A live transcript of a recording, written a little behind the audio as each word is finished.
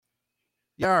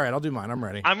Yeah, all right, I'll do mine. I'm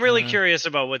ready. I'm really curious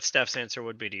about what Steph's answer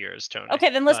would be to yours, Tony.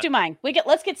 Okay, then let's do mine.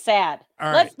 Let's get sad.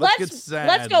 All right, let's get sad.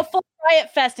 Let's go full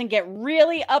Riot Fest and get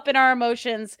really up in our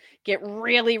emotions. Get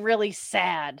really, really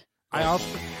sad.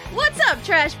 What's up,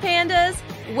 Trash Pandas?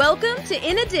 Welcome to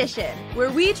In Addition, where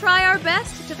we try our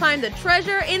best to find the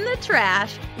treasure in the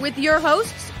trash with your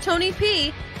hosts, Tony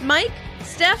P, Mike,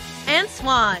 Steph, and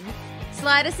Swan.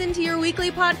 Slide us into your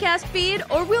weekly podcast feed,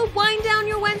 or we'll wind down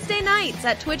your Wednesday nights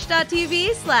at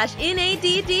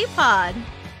twitch.tv/NADDpod.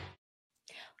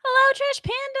 Hello, Trash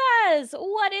Pandas!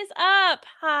 What is up?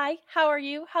 Hi, how are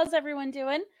you? How's everyone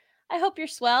doing? I hope you're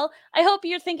swell. I hope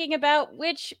you're thinking about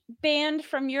which band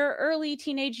from your early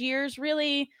teenage years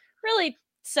really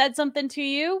said something to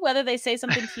you, whether they say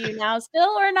something to you now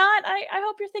still or not. I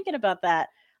hope you're thinking about that.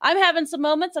 I'm having some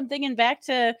moments. I'm thinking back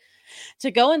to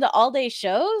going to all-day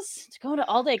shows, to going to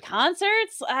all-day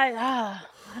concerts. I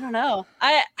don't know.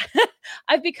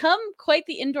 I've become quite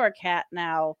the indoor cat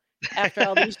now after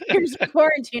all these years of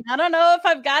quarantine. I don't know if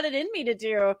I've got it in me to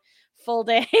do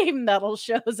full-day metal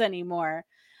shows anymore.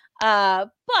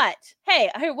 But hey,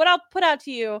 what I'll put out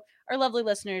to you, our lovely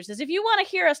listeners, is if you want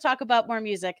to hear us talk about more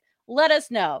music, let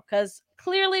us know, because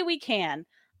clearly we can.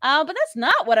 But that's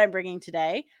not what I'm bringing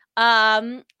today.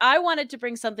 I wanted to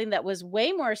bring something that was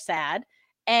way more sad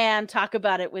and talk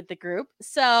about it with the group.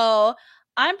 So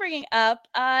I'm bringing up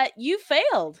You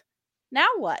Failed. Now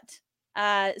what?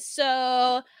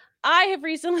 So I have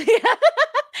recently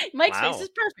Mike's face is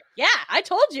perfect. Yeah, I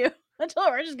told you.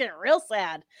 We're just getting real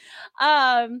sad.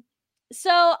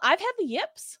 So I've had the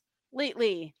yips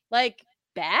lately, like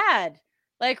bad,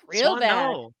 like real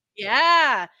bad. No.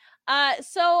 Yeah.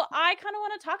 So I kind of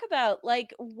want to talk about,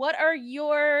 like, what are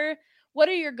your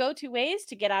go-to ways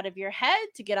to get out of your head,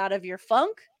 to get out of your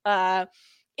funk?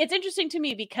 It's interesting to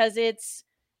me because it's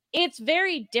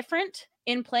very different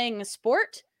in playing a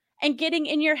sport and getting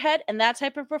in your head and that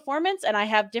type of performance. And I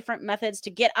have different methods to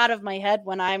get out of my head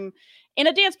when I'm in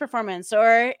a dance performance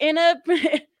or in a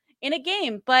in a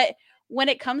game. But when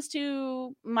it comes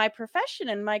to my profession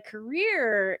and my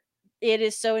career, it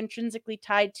is so intrinsically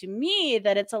tied to me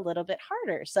that it's a little bit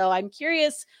harder. So I'm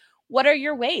curious, what are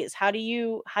your ways? How do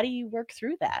you work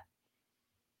through that?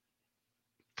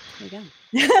 There you go.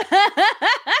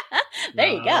 There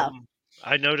you go.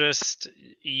 I noticed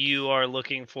you are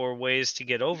looking for ways to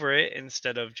get over it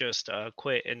instead of just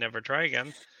quit and never try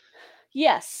again.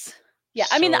 Yes. Yeah,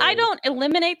 I mean, I don't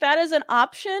eliminate that as an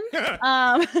option.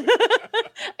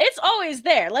 It's always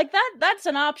there. Like that's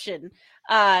an option.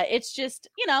 It's just,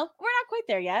 we're not quite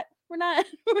there yet. We're not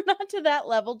to that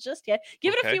level just yet.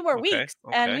 Give it a few more weeks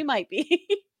and we might be.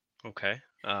 Okay.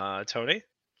 Tony?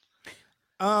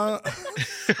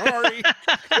 Sorry.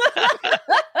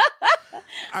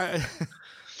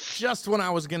 Just when I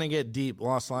was going to get deep,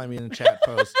 Lost Limey in the chat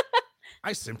post,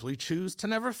 I simply choose to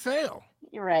never fail.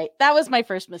 You're right. That was my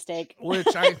first mistake.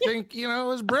 Which I think,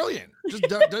 is brilliant. Just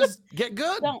get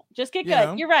good. Just get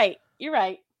good. You're right.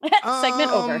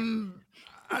 Segment over.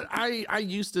 I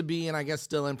used to be, and I guess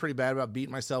still am, pretty bad about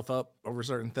beating myself up over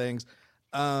certain things.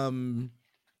 So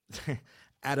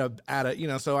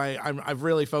I've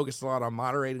really focused a lot on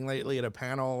moderating lately. At a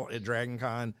panel at Dragon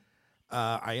Con,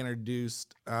 I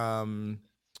introduced John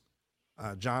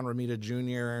Romita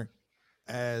Jr.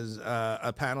 as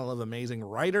a panel of amazing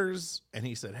writers, and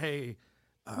he said, "Hey,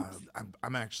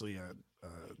 I'm actually a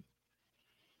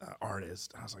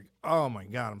artist." I was like, "Oh my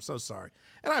God, I'm so sorry,"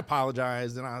 and I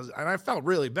apologized, and I felt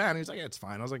really bad. And he was like, "Yeah, it's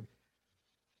fine." I was like,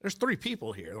 "There's 3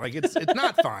 people here. Like, it's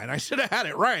not fine. I should have had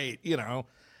it right."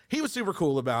 He was super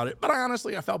cool about it, but I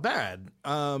felt bad.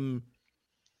 And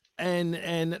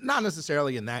not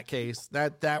necessarily in that case.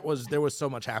 There was so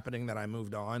much happening that I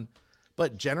moved on.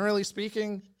 But generally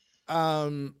speaking,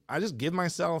 I just give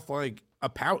myself like a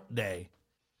pout day,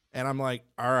 and I'm like,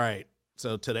 all right,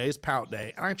 so today's pout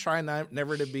day. And I try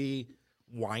never to be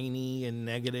whiny and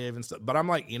negative and stuff, but I'm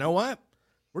like, you know what?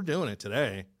 We're doing it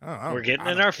today. We're getting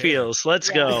in our feels. Let's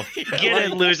go.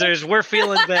 Get in, losers. We're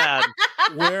feeling bad.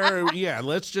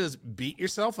 Let's just beat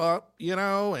yourself up,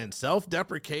 and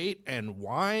self-deprecate and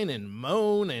whine and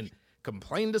moan and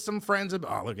complain to some friends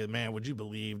about, oh, look at, man, would you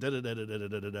believe,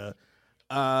 that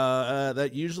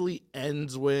usually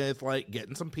ends with like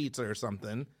getting some pizza or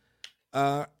something.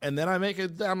 And then I'm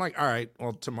like, all right,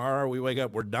 well, tomorrow we wake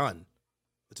up, we're done.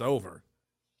 It's over.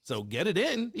 So get it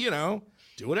in,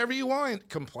 do whatever you want,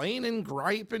 complain and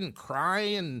gripe and cry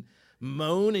and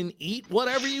moan and eat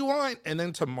whatever you want. And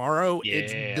then tomorrow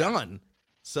it's done.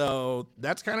 So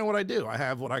that's kind of what I do. I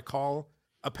have what I call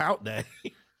a pout day.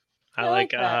 I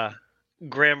like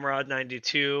Gramrod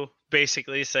 92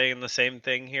 basically saying the same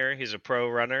thing here. He's a pro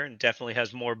runner and definitely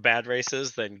has more bad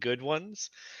races than good ones.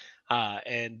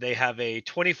 And they have a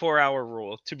 24-hour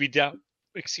rule to be down.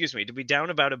 Excuse me, to be down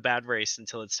about a bad race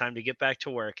until it's time to get back to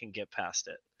work and get past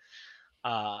it.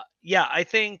 Yeah, I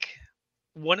think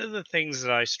one of the things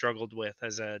that I struggled with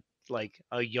as a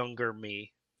younger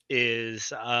me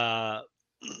is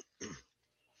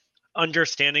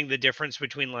understanding the difference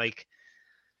between like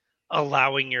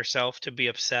allowing yourself to be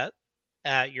upset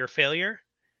at your failure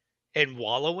and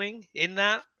wallowing in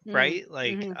that, right?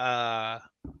 Like I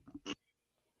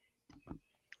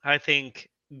think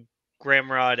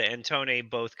Gramrod and Tony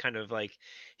both kind of like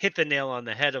hit the nail on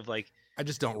the head of like, I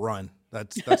just don't run.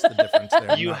 That's the difference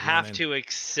there. you have to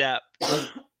accept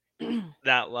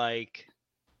that, like,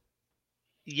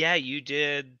 yeah, you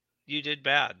did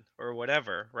bad or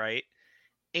whatever, right?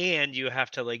 And you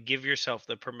have to like give yourself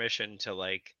the permission to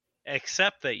like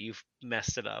accept that you've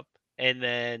messed it up and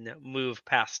then move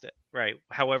past it, right?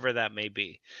 However that may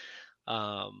be.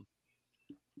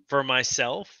 For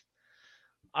myself,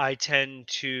 I tend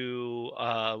to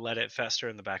let it fester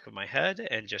in the back of my head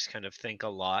and just kind of think a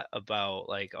lot about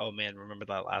like, oh man, remember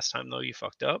that last time though you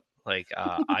fucked up? Like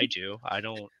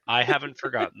I haven't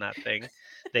forgotten that thing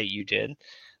that you did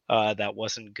that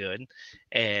wasn't good.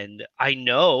 And I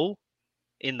know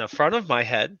in the front of my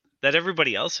head that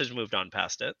everybody else has moved on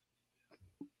past it.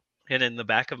 And in the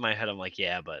back of my head, I'm like,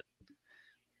 yeah, but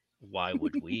why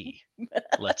would we?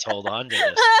 Let's hold on to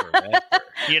this forever.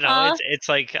 You know, it's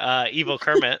like evil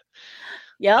Kermit.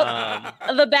 Yep.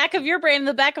 The back of your brain and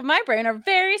the back of my brain are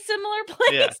very similar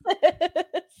places. Yeah.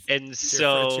 And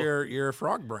so you're a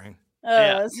frog brain.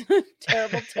 Oh, yeah.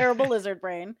 terrible lizard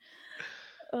brain.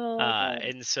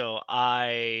 And so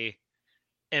I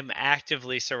am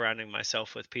actively surrounding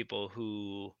myself with people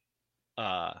who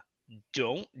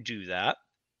don't do that.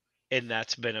 And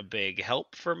that's been a big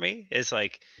help for me. Is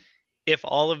like, if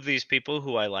all of these people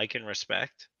who I like and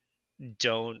respect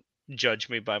don't judge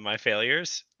me by my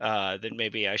failures, then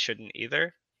maybe I shouldn't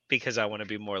either, because I want to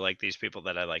be more like these people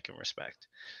that I like and respect.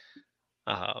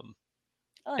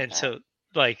 So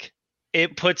like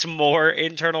it puts more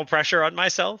internal pressure on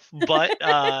myself, but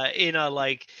in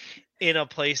a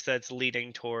place that's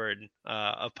leading toward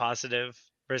a positive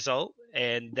result.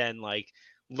 And then like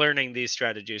learning these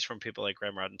strategies from people like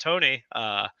Gramrod and Tony,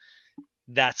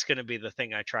 that's going to be the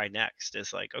thing I try next.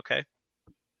 Is like, okay,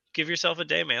 give yourself a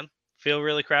day, man. Feel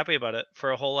really crappy about it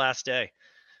for a whole last day.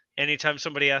 Anytime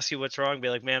somebody asks you what's wrong, be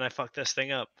like, man, I fucked this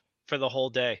thing up for the whole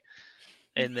day.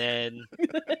 And then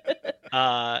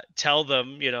tell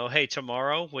them, you know, hey,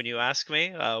 tomorrow when you ask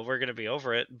me, we're going to be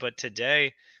over it. But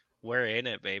today we're in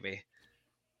it, baby.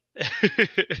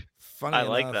 Funny I enough,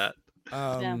 like that.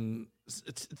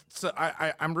 So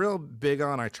I'm real big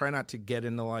on, I try not to get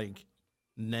into like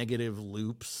negative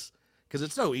loops because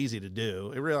it's so easy to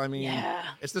do. It really, I mean,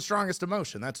 it's the strongest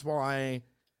emotion. That's why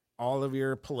all of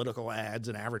your political ads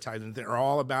and advertising are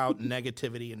all about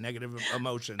negativity and negative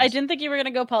emotions. I didn't think you were going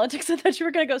to go politics. I thought you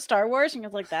were going to go Star Wars. And I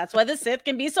was like, that's why the Sith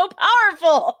can be so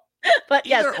powerful. But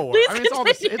yes, please I mean,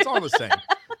 it's all the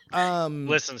same.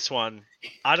 Listen, Swan,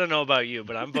 I don't know about you,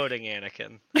 but I'm voting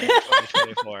Anakin in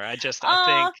 2024. I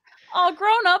think. Oh,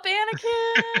 grown up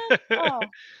Anakin. Oh,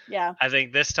 yeah. I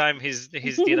think this time he's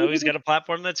you know, he's got a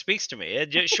platform that speaks to me.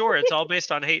 Sure, it's all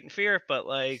based on hate and fear, but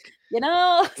like, you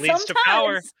know, leads to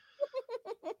power.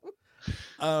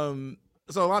 So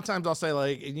a lot of times I'll say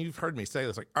like, and you've heard me say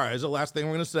this, like, all right, this is the last thing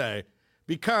we're gonna say,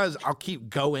 because I'll keep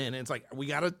going. And it's like, we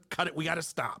gotta cut it, we gotta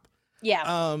stop.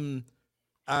 Yeah.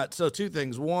 So two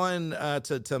things. One,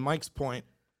 to Mike's point,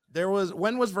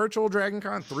 when was Virtual Dragon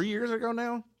Con? 3 years ago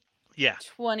now? Yeah.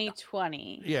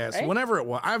 2020. Yes, right? whenever it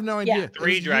was. I have no idea. Yeah.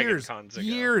 3 Dragon Cons ago.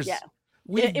 Years. Yeah.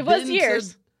 It was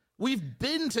years. We've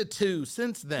been to 2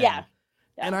 since then. Yeah.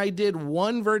 And I did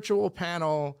one virtual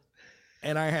panel,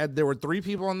 and there were 3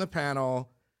 people on the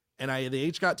panel, and they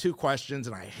each got 2 questions,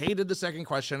 and I hated the second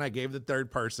question. I gave the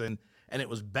third person, and it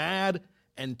was bad.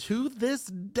 And to this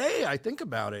day, I think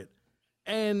about it.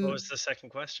 And what was the second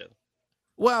question?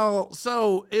 Well,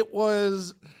 so it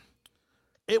was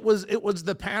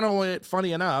the panel.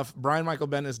 Funny enough, Brian Michael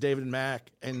Bendis, David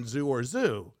Mack, and Zoo or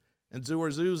Zoo. And Zoo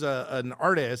or Zoo's an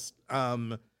artist.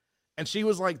 And she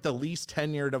was like the least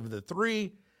tenured of the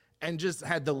 3 and just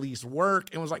had the least work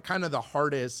and was like kind of the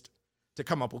hardest to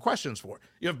come up with questions for.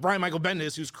 You have Brian Michael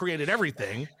Bendis, who's created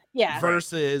everything,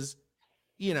 versus,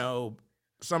 you know,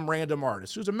 some random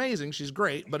artist who's amazing. She's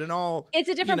great, but it's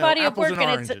a different body of work,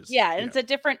 and it's a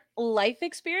different life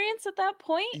experience at that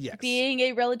point. Yes. Being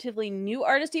a relatively new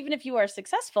artist, even if you are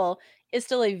successful, is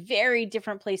still a very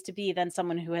different place to be than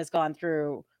someone who has gone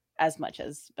through as much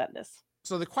as Bendis.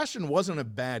 So the question wasn't a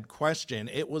bad question.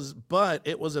 It wasn't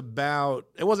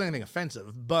anything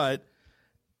offensive, but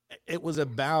it was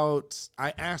about,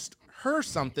 I asked her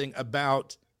something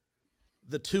about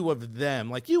the two of them.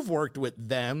 Like, you've worked with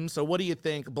them, so what do you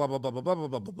think? Blah, blah, blah, blah, blah, blah,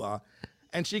 blah, blah, blah.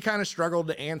 And she kind of struggled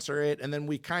to answer it. And then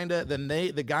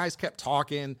the guys kept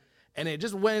talking, and it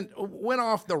just went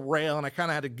off the rail, and I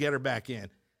kind of had to get her back in.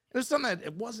 It was something that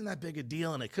it wasn't that big a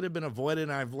deal, and it could have been avoided.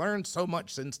 And I've learned so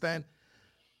much since then,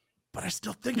 but I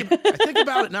still think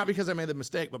about it, not because I made the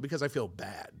mistake, but because I feel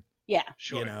bad. Yeah.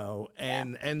 Sure. You know,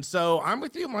 and so I'm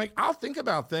with you. I'm like, I'll think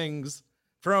about things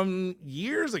from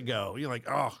years ago. You're like,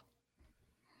 oh,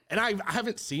 and I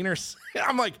haven't seen her.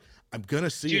 I'm like, I'm gonna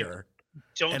see her.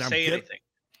 Don't say anything.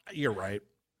 You're right.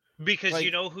 Because Like,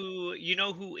 you know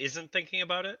who isn't thinking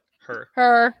about it?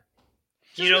 Her.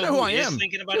 just You know who who I is am.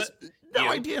 thinking about Just it? no You.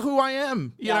 idea who I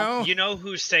am. You know. You know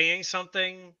who's saying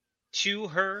something to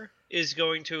her is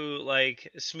going to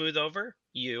like smooth over?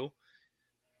 You.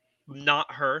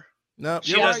 Not her. No,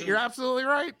 She you're right. doesn't- You're absolutely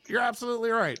right. You're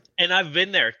absolutely right. And I've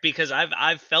been there because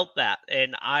I've felt that,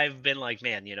 and I've been like,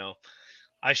 man,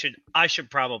 I should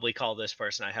probably call this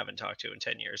person I haven't talked to in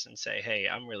 10 years and say, hey,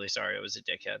 I'm really sorry I was a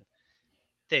dickhead.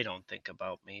 They don't think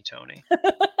about me, Tony.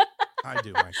 I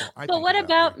do, Michael. So what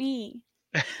about me?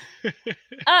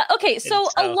 Okay, so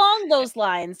It's tough. along those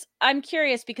lines, I'm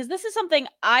curious because this is something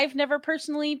I've never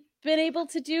personally been able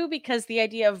to do because the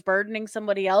idea of burdening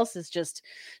somebody else is just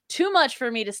too much for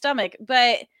me to stomach.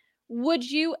 But would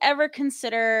you ever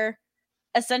consider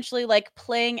essentially like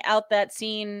playing out that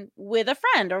scene with a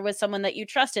friend or with someone that you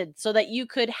trusted so that you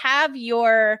could have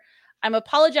I'm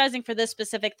apologizing for this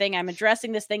specific thing, I'm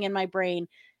addressing this thing in my brain,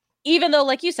 even though,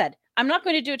 like you said, I'm not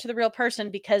going to do it to the real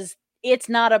person because it's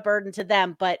not a burden to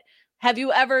them. But have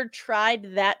you ever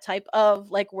tried that type of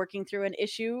like working through an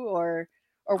issue or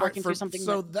working through something?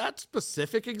 So that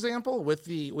specific example with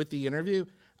the interview,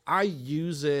 I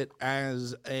use it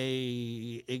as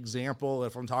a example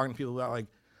if I'm talking to people about like,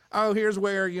 oh, here's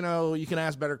where, you can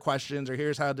ask better questions, or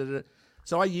here's how to.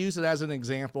 So I use it as an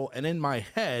example, and in my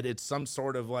head, it's some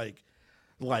sort of like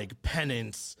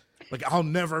penance, like I'll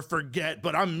never forget,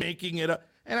 but I'm making it up,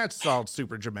 and that's all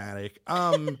super dramatic.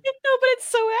 No, but it's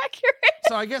so accurate.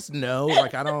 So I guess no,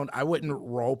 like I wouldn't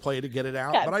role play to get it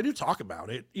out, Yeah. but I do talk about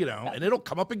it, and it'll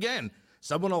come up again.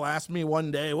 Someone will ask me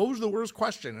one day, what was the worst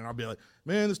question? And I'll be like,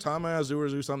 man, this time I asked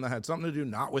Zurazoo something that had something to do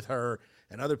not with her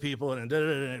and other people,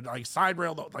 and like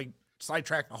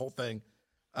sidetrack the whole thing.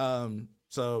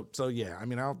 So yeah, I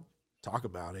mean, I'll talk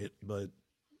about it, but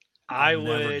I'll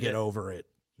never get over it.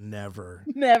 Never.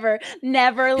 Never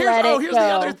let it here's go. the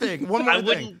other thing. One more I thing.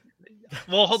 wouldn't.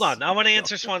 Well, hold on. I want to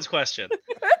answer Swan's question.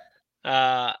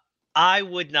 I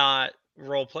would not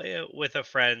role play it with a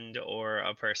friend or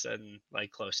a person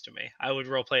like close to me. I would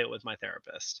role play it with my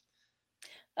therapist.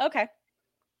 Okay.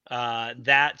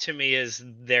 That to me is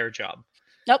their job.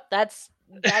 Nope, that's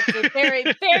a very,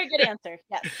 very good answer.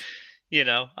 Yes.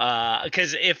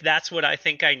 Because if that's what I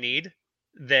think I need,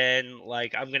 then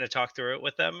like I'm gonna talk through it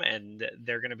with them, and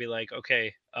they're gonna be like,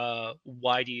 okay,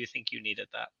 why do you think you needed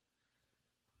that?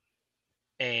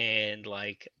 And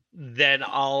like then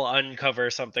I'll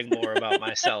uncover something more about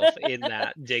myself in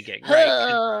that digging,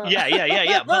 right?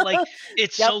 Yeah. But like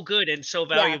it's so good and so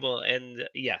valuable, and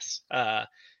yes,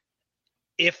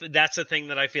 if that's a thing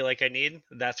that I feel like I need,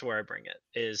 that's where I bring it,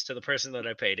 is to the person that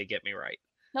I pay to get me right.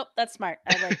 Nope, that's smart.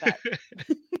 I like that.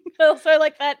 Also, I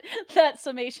like that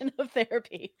summation of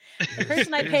therapy. The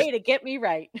person I pay to get me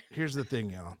right. Here's the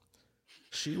thing, y'all.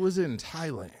 She was in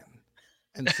Thailand,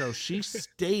 and so she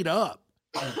stayed up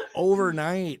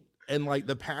overnight, and like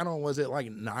the panel was at like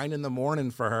 9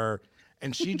 a.m. for her,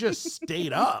 and she just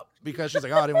stayed up because she's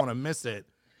like, oh, I didn't want to miss it.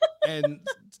 And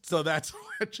so that's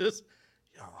just,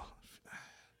 y'all.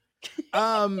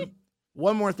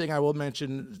 One more thing I will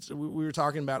mention. So we were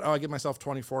talking about, I give myself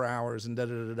 24 hours and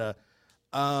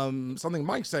something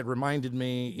Mike said reminded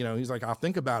me, he's like, I'll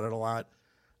think about it a lot.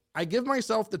 I give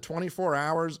myself the 24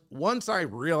 hours once I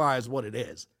realize what it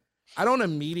is. I don't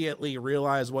immediately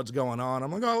realize what's going on.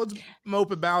 I'm like, oh, let's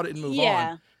mope about it and move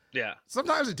on. Yeah.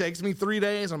 Sometimes it takes me 3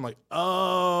 days. I'm like,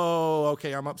 oh,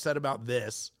 okay, I'm upset about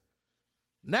this.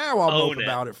 Now I'll mope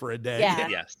about it for a day. Yeah.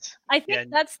 Yes. I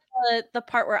think that's the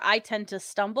part where I tend to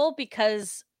stumble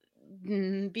because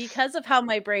of how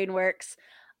my brain works.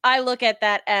 I look at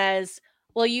that as,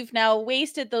 well, you've now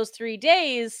wasted those 3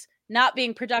 days not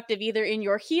being productive either in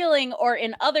your healing or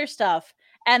in other stuff.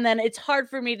 And then it's hard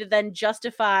for me to then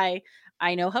justify,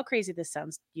 I know how crazy this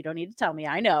sounds. You don't need to tell me,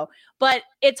 I know. But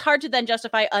it's hard to then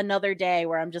justify another day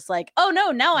where I'm just like, oh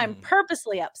no, now I'm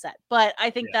purposely upset. But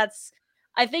I think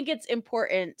I think it's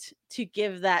important to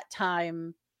give that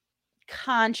time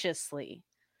consciously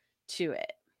to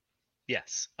it.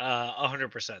 Yes,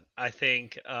 100%. I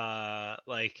think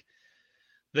like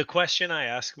the question I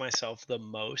ask myself the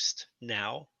most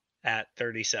now at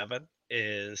 37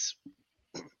 is,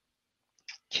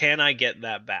 can I get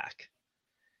that back?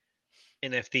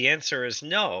 And if the answer is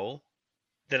no,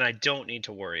 then I don't need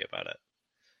to worry about it.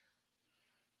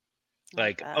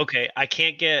 Like, that. okay, I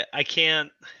can't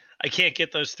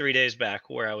get those 3 days back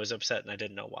where I was upset and I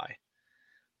didn't know why.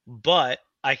 But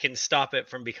I can stop it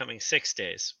from becoming 6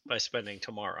 days by spending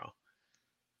tomorrow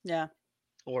Yeah.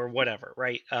 or whatever,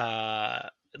 right?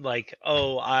 Like,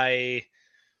 oh, I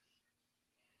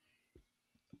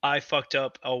fucked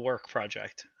up a work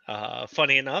project.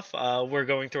 Funny enough, we're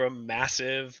going through a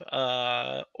massive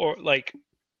or like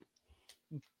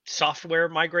software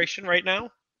migration right now.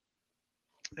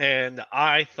 And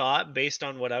I thought, based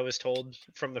on what I was told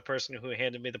from the person who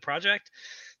handed me the project,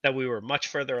 that we were much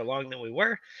further along than we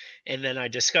were. And then I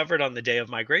discovered on the day of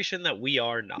migration that we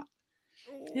are not.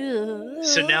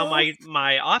 So now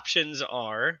my options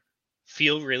are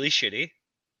feel really shitty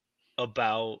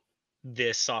about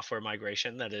this software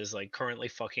migration that is like currently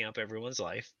fucking up everyone's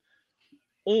life,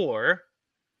 or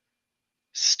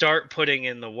start putting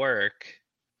in the work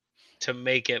to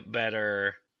make it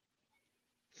better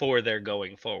for their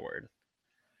going forward.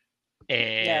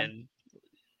 And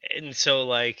so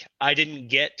like I didn't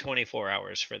get 24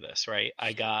 hours for this, right?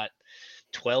 I got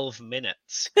 12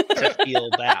 minutes to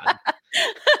feel bad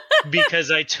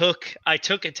because I took a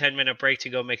 10-minute break to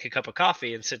go make a cup of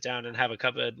coffee and sit down and have a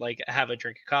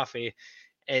drink of coffee,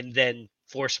 and then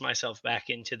force myself back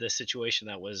into the situation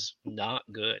that was not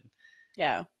good.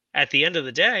 Yeah. At the end of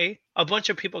the day, a bunch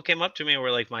of people came up to me and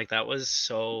were like, Mike, that was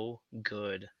so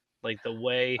good. Like the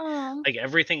way, like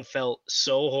everything felt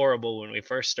so horrible when we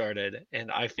first started, and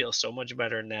I feel so much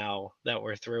better now that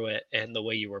we're through it. And the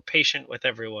way you were patient with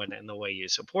everyone, and the way you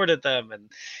supported them and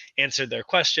answered their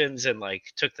questions and like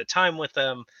took the time with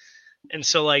them. And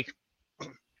so like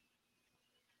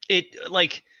it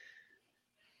like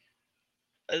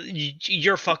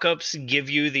your fuck ups give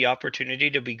you the opportunity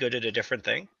to be good at a different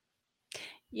thing.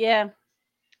 Yeah.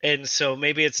 And so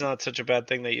maybe it's not such a bad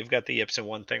thing that you've got the yips in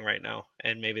one thing right now.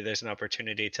 And maybe there's an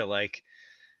opportunity to like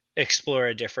explore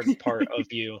a different part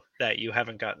of you that you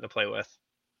haven't gotten to play with.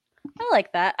 I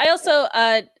like that. I also,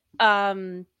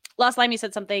 Lost Limey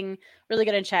said something really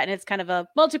good in chat, and it's kind of a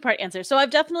multi-part answer. So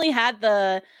I've definitely had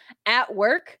the at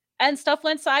work and stuff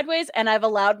went sideways, and I've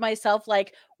allowed myself,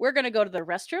 like, we're going to go to the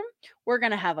restroom, we're going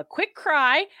to have a quick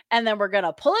cry, and then we're going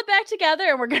to pull it back together,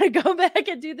 and we're going to go back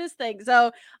and do this thing.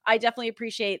 So I definitely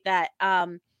appreciate that.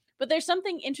 But there's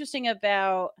something interesting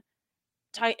about,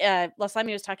 Lost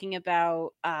Limey was talking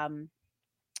about,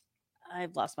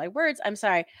 I've lost my words, I'm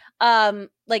sorry,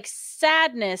 like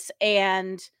sadness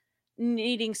and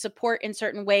needing support in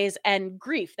certain ways, and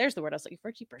grief. There's the word I was looking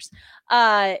for, keepers.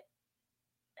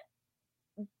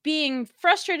 Being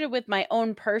frustrated with my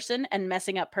own person and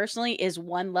messing up personally is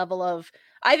one level of,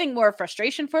 I think, more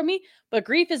frustration for me, but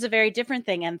grief is a very different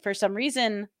thing. And for some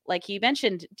reason, like he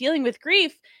mentioned, dealing with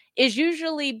grief is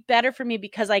usually better for me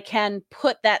because I can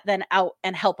put that then out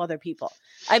and help other people.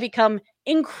 I become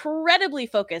incredibly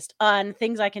focused on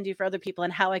things I can do for other people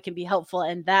and how I can be helpful.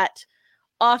 And that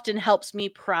often helps me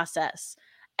process.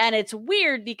 And it's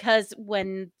weird because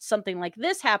when something like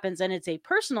this happens and it's a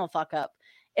personal fuck up,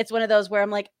 it's one of those where I'm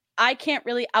like, I can't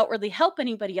really outwardly help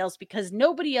anybody else because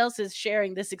nobody else is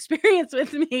sharing this experience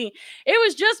with me. It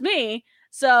was just me.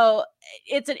 So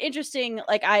it's an interesting,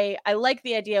 like, I like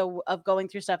the idea of going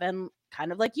through stuff and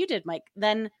kind of like you did, Mike,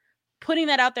 then putting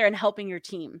that out there and helping your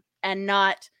team and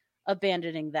not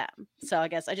abandoning them. So I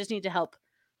guess I just need to help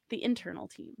the internal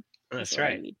team. That's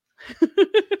right.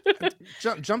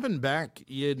 Jumping back,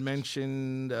 you had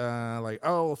mentioned like,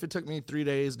 oh, if it took me 3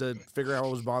 days to figure out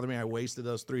what was bothering me, I wasted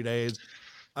those 3 days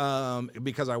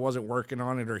because I wasn't working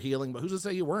on it or healing. But who's to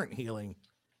say you weren't healing?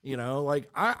 You know, like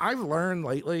I've learned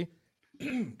lately.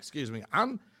 Excuse me.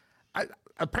 I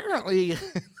apparently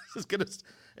this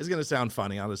is gonna sound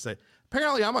funny. I'll just say,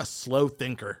 apparently I'm a slow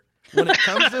thinker when it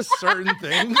comes to certain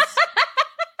things.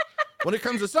 When it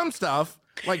comes to some stuff.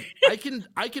 Like I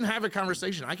can have a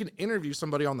conversation. I can interview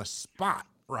somebody on the spot,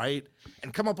 right?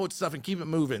 And come up with stuff and keep it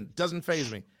moving. Doesn't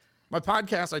faze me. My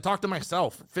podcast, I talk to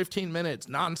myself for 15 minutes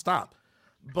nonstop.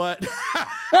 But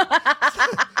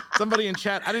somebody in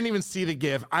chat, I didn't even see the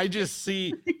GIF. I just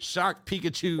see shocked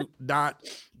Pikachu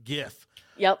 .gif.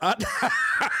 Yep.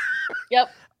 Yep.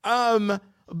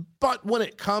 But when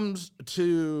it comes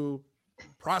to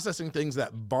processing things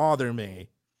that bother me,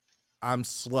 I'm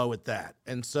slow at that.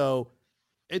 And so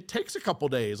it takes a couple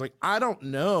days. Like, I don't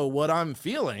know what I'm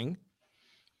feeling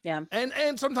Yeah.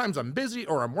 And sometimes I'm busy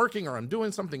or I'm working or I'm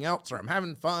doing something else or I'm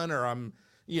having fun or I'm,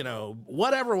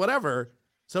 whatever.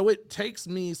 So it takes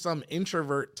me some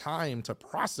introvert time to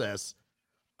process,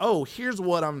 oh, here's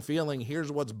what I'm feeling.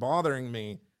 Here's what's bothering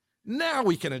me. Now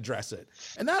we can address it.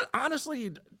 And that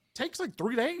honestly takes like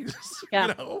 3 days,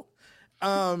 Yeah.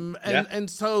 And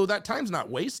so that time's not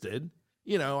wasted.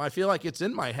 I feel like it's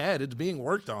in my head. It's being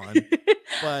worked on,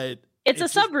 but It's a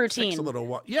it just subroutine. takes a little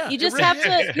while. Yeah. You it just really have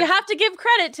to you have to give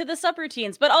credit to the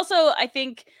subroutines. But also I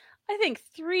think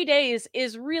 3 days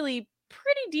is really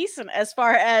pretty decent as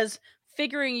far as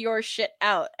figuring your shit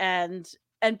out and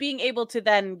being able to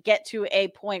then get to a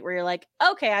point where you're like,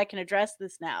 okay, I can address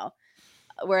this now.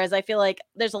 Whereas I feel like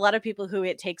there's a lot of people who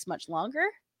it takes much longer.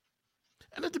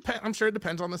 And it depends. I'm sure it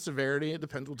depends on the severity. It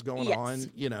depends what's going on.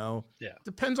 Yeah.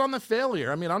 Depends on the failure.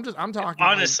 I mean, I'm talking.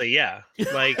 Honestly, yeah.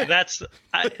 Like that's.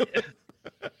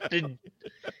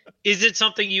 Is it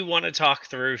something you want to talk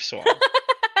through, Swan?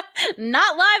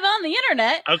 Not live on the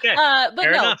internet. Okay. But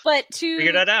fair no, enough. but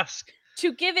Figured I'd ask.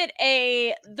 to give it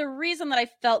the reason that I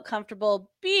felt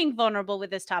comfortable being vulnerable with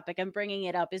this topic and bringing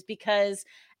it up is because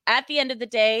at the end of the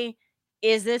day,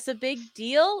 is this a big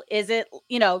deal? Is it,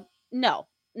 no,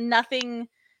 nothing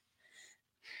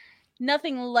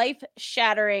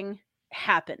life-shattering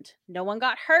happened. No one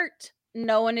got hurt.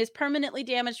 No one is permanently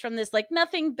damaged from this. Like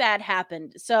nothing bad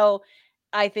happened. So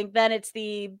I think then it's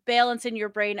the balance in your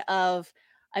brain of,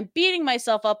 I'm beating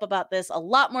myself up about this a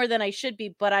lot more than I should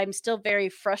be, but I'm still very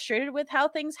frustrated with how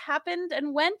things happened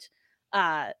and went.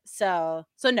 So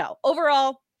no,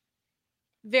 overall,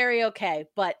 very okay,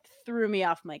 but threw me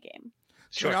off my game.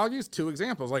 Sure. I'll use 2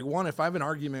 examples. Like one, if I have an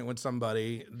argument with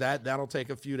somebody, that'll take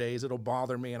a few days. It'll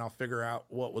bother me, and I'll figure out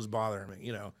what was bothering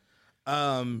me.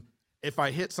 If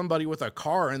I hit somebody with a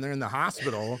car and they're in the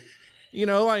hospital,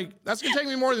 like that's gonna take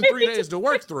me more than 3 days to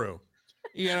work through.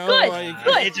 Good.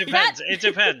 It depends. It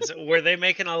depends. Were they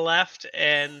making a left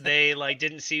and they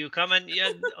didn't see you coming?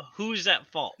 Yeah, who's at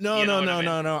fault? No.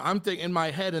 I'm thinking in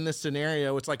my head in this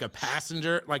scenario, it's like a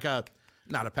passenger, like a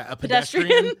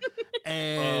pedestrian.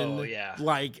 And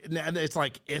it's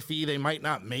like iffy. They might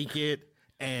not make it,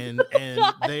 and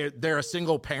they're a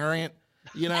single parent,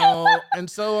 and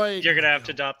so you're gonna have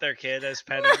to adopt their kid as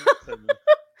penance. And...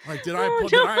 Like, did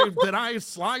I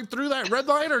slide through that red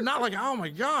light or not? Like, oh my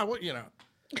God, what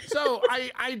So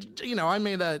I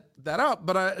made that up,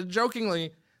 but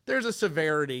jokingly, there's a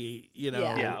severity,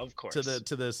 of course,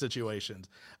 to the situations.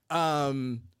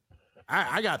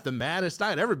 I got the maddest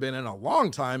I'd ever been in a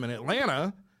long time in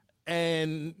Atlanta,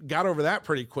 and got over that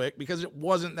pretty quick because it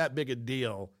wasn't that big a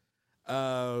deal.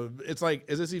 It's like,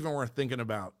 is this even worth thinking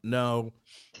about? No,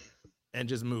 and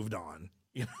just moved on.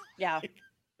 Yeah.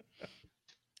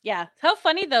 Yeah. How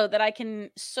funny though that I can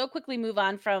so quickly move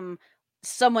on from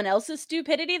someone else's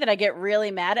stupidity that I get really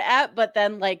mad at, but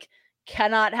then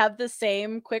cannot have the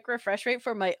same quick refresh rate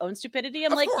for my own stupidity.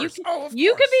 I'm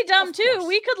you could be dumb too.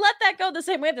 We could let that go the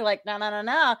same way. They're like,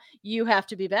 no. You have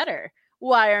to be better.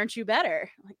 Why aren't you better?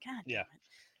 I'm like, God. Yeah.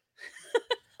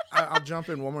 I'll jump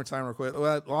in one more time real quick.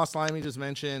 Lost Limey just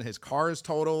mentioned his car is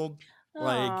totaled.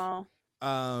 Aww.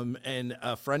 And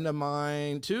a friend of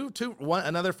mine,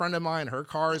 another friend of mine, her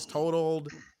car is totaled,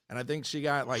 and I think she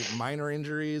got minor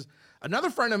injuries. Another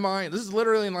friend of mine, this is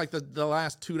literally in the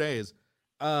last 2 days,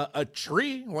 a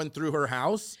tree went through her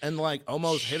house and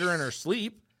almost hit her in her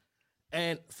sleep.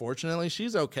 And fortunately,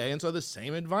 she's okay. And so the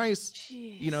same advice,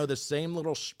 the same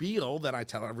little spiel that I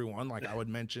tell everyone, I would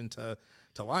mention to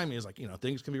Limey is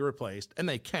things can be replaced, and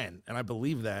they can. And I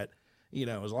believe that,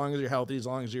 as long as you're healthy, as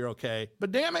long as you're okay.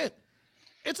 But damn it,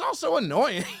 it's also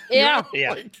annoying. Yeah.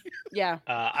 Yeah.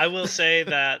 I will say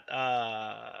that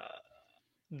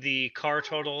the car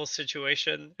total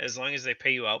situation, as long as they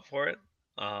pay you out for it,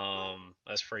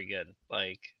 that's pretty good.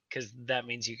 Because that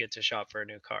means you get to shop for a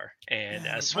new car. And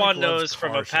as Swan knows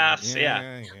from a past,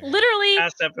 literally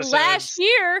past episodes, last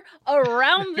year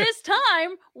around this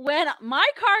time when my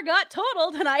car got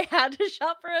totaled and I had to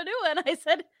shop for a new one, I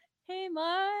said, hey,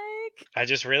 Mike. I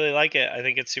just really like it. I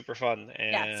think it's super fun.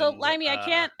 And, yeah. So Limey,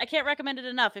 I can't recommend it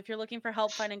enough. If you're looking for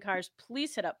help finding cars,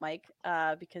 please hit up Mike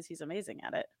because he's amazing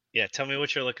at it. Yeah. Tell me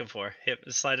what you're looking for.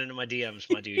 Slide into my DMs,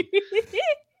 my dude.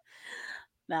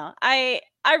 No, I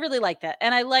really like that.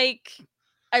 And I like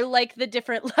the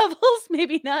different levels,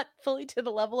 maybe not fully to the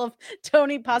level of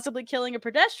Tony possibly killing a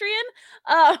pedestrian,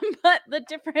 but the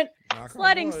different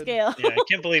sliding scale. Yeah, I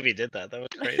can't believe he did that. That was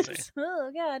crazy. Oh,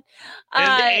 God.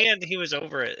 And he was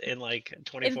over it in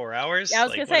 24 hours. Yeah, I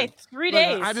was going to say 3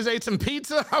 days. I just ate some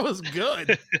pizza. I was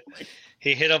good.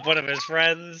 He hit up one of his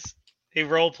friends. He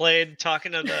role played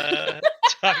talking to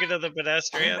the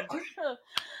pedestrian.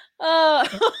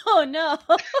 Oh no.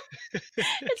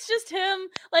 It's just him.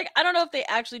 Like, I don't know if they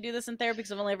actually do this in therapy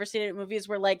because I've only ever seen it in movies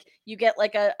where like you get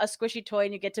like a squishy toy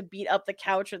and you get to beat up the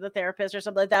couch or the therapist or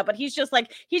something like that. But he's just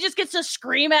like, he just gets to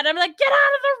scream at him like, get out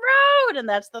of the road. And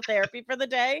that's the therapy for the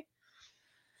day.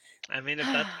 I mean, if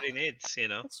that's what he needs, you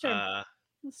know. That's true.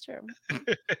 That's true.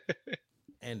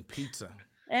 And pizza.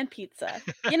 And pizza.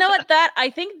 You know what? I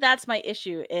think that's my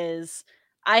issue is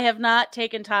I have not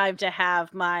taken time to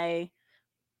have my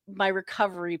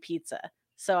recovery pizza.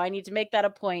 So I need to make that a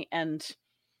point and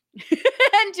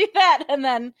and do that and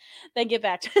then get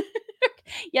back to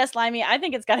Yes, Limey, I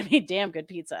think it's got to be damn good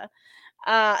pizza.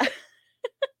 I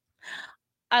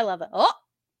love it. Oh,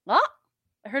 I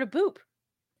heard a boop.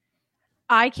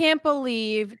 I can't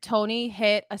believe Tony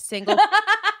hit a single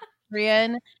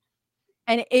Korean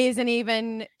and isn't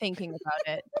even thinking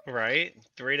about it. Right?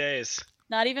 3 days.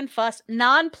 Not even fussed.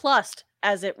 Nonplussed,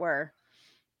 as it were.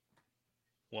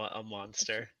 What a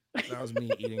monster. That was me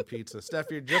eating pizza. Steph,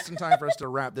 you're just in time for us to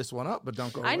wrap this one up, but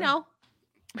don't go away. I know.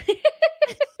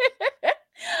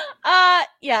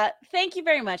 Yeah, thank you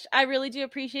very much. I really do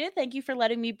appreciate it. Thank you for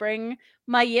letting me bring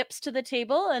my yips to the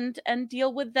table and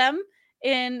deal with them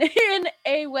in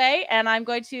a way. And I'm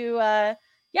going to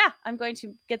I'm going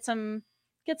to get some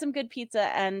good pizza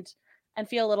and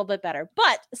feel a little bit better.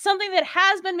 But something that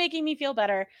has been making me feel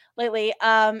better lately,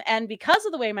 and because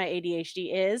of the way my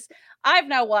ADHD is, I've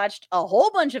now watched a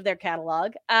whole bunch of their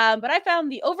catalog. But I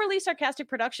found the Overly Sarcastic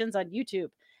Productions on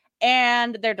YouTube,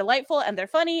 and they're delightful and they're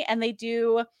funny, and they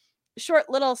do short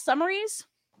little summaries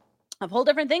of whole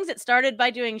different things. It started by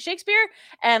doing Shakespeare,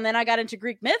 and then I got into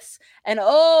Greek myths, and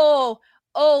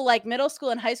like middle school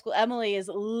and high school Emily is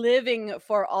living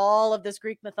for all of this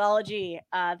Greek mythology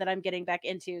that I'm getting back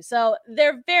into. So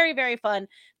they're very, very fun.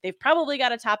 They've probably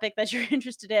got a topic that you're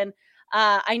interested in.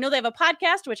 I know they have a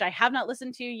podcast, which I have not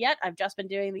listened to yet. I've just been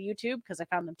doing the YouTube because I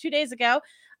found them 2 days ago.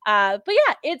 But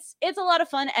yeah, it's a lot of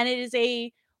fun, and it is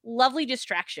a lovely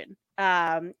distraction.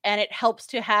 And it helps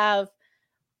to have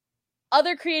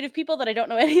other creative people that I don't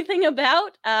know anything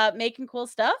about making cool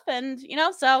stuff. And,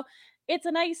 so it's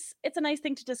a nice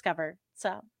thing to discover.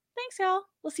 So thanks, y'all.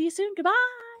 We'll see you soon. Goodbye.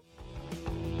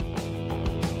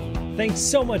 Thanks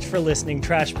so much for listening,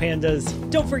 Trash Pandas.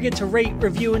 Don't forget to rate,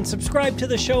 review, and subscribe to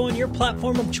the show on your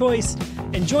platform of choice.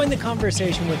 And join the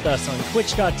conversation with us on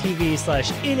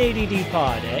twitch.tv/inaddpod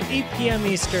at 8 p.m.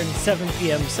 Eastern, 7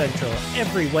 p.m. Central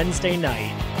every Wednesday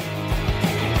night.